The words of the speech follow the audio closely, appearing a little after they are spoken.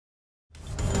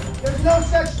There's no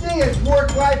such thing as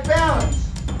work-life balance.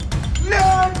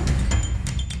 None!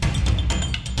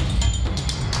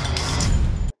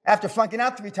 After flunking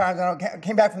out 3 times, I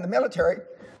came back from the military,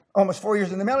 almost 4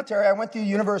 years in the military. I went to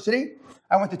university.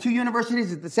 I went to 2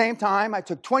 universities at the same time. I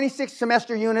took 26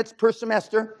 semester units per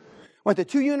semester, went to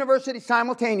 2 universities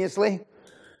simultaneously,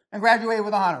 and graduated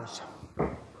with honors.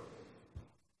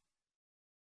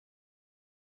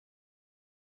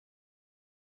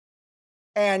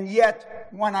 And yet,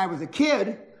 when I was a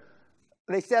kid,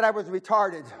 they said I was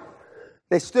retarded.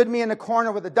 They stood me in the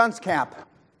corner with a dunce cap.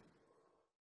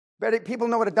 People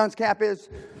know what a dunce cap is?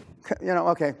 You know,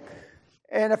 okay.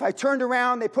 And if I turned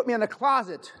around, they put me in a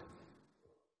closet.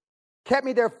 Kept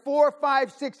me there 4,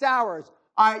 5, 6 hours.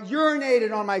 I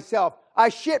urinated on myself. I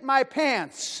shit my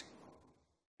pants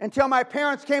until my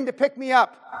parents came to pick me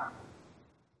up.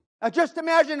 Now just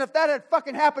imagine if that had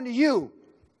fucking happened to you.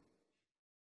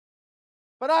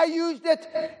 But I used it.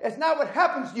 It's not what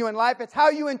happens to you in life. It's how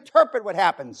you interpret what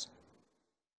happens.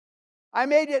 I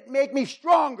made it make me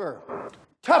stronger,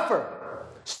 tougher,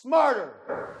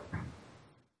 smarter.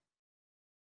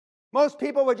 Most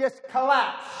people would just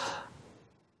collapse.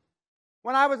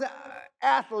 When I was an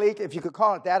athlete, if you could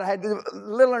call it that, I had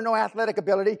little or no athletic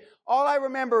ability. All I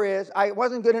remember is I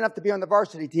wasn't good enough to be on the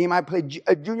varsity team. I played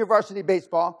junior varsity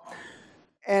baseball.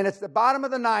 And it's the bottom of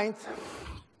the 9th.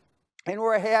 And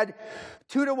we're ahead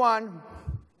 2-1.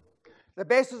 The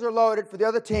bases are loaded for the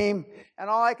other team. And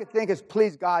all I could think is,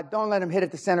 please, God, don't let him hit it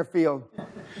to center field.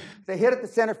 They hit it to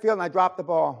center field, and I dropped the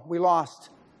ball. We lost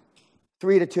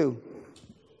 3-2.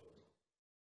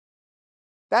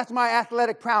 That's my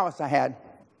athletic prowess I had.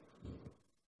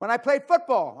 When I played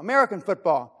football, American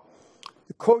football,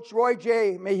 Coach Roy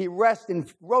J., may he roast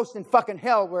in fucking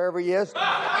hell wherever he is,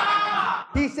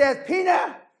 he says,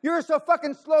 Peña, you're so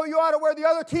fucking slow, you ought to wear the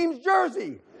other team's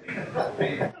jersey. Do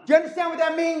you understand what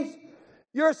that means?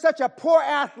 You're such a poor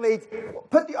athlete,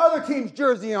 put the other team's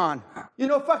jersey on. You're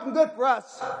no fucking good for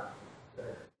us.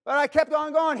 But I kept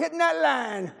on going, hitting that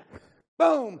line.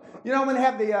 Boom. You know when they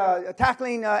have the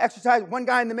tackling exercise, one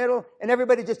guy in the middle, and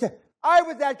everybody just... I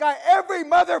was that guy every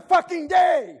motherfucking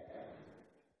day.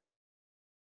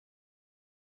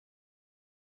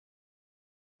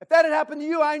 If that had happened to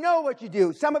you, I know what you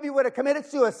do. Some of you would have committed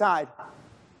suicide.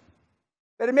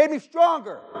 But it made me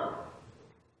stronger.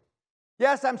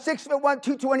 Yes, I'm 6'1",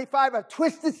 225, a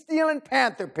twisted steel and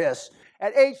panther piss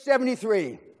at age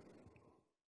 73.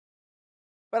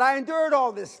 But I endured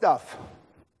all this stuff.